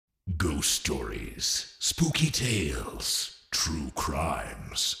Ghost stories, spooky tales, true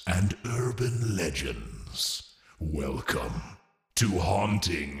crimes, and urban legends. Welcome to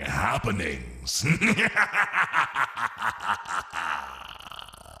Haunting Happenings.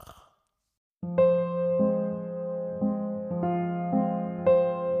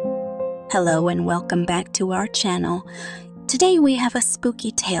 Hello and welcome back to our channel. Today we have a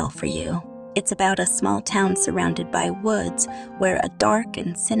spooky tale for you. It's about a small town surrounded by woods where a dark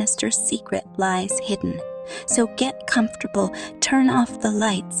and sinister secret lies hidden. So get comfortable, turn off the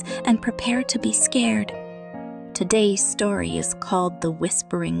lights, and prepare to be scared. Today's story is called The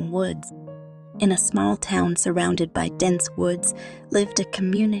Whispering Woods. In a small town surrounded by dense woods lived a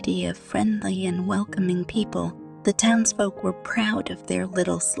community of friendly and welcoming people. The townsfolk were proud of their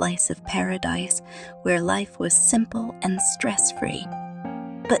little slice of paradise, where life was simple and stress-free.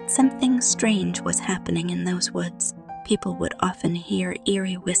 But something strange was happening in those woods. People would often hear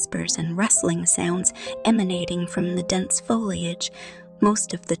eerie whispers and rustling sounds emanating from the dense foliage.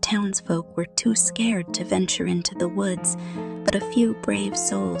 Most of the townsfolk were too scared to venture into the woods, but a few brave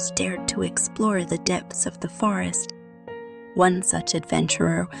souls dared to explore the depths of the forest. One such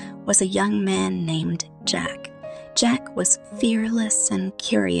adventurer was a young man named Jack. Jack was fearless and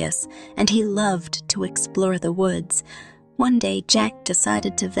curious, and he loved to explore the woods. One day, Jack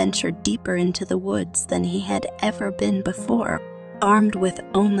decided to venture deeper into the woods than he had ever been before. Armed with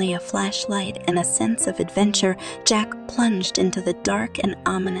only a flashlight and a sense of adventure, Jack plunged into the dark and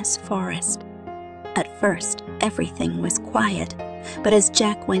ominous forest. At first, everything was quiet, but as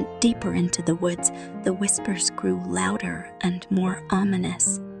Jack went deeper into the woods, the whispers grew louder and more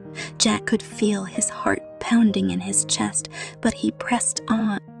ominous. Jack could feel his heart pounding in his chest, but he pressed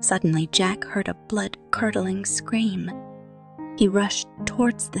on. Suddenly, Jack heard a blood-curdling scream. He rushed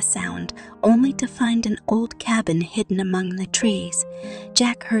towards the sound, only to find an old cabin hidden among the trees.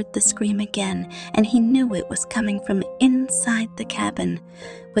 Jack heard the scream again, and he knew it was coming from inside the cabin.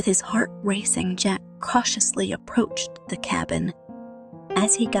 With his heart racing, Jack cautiously approached the cabin.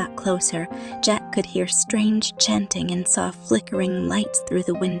 As he got closer, Jack could hear strange chanting and saw flickering lights through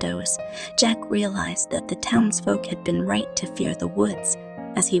the windows. Jack realized that the townsfolk had been right to fear the woods,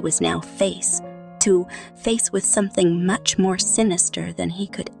 as he was now face with something much more sinister than he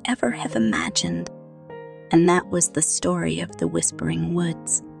could ever have imagined. And that was the story of the Whispering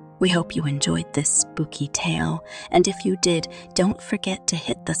Woods. We hope you enjoyed this spooky tale, and if you did, don't forget to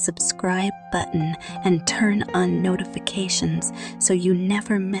hit the subscribe button and turn on notifications so you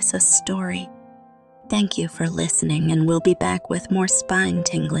never miss a story. Thank you for listening, and we'll be back with more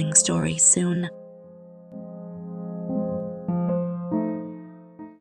spine-tingling stories soon.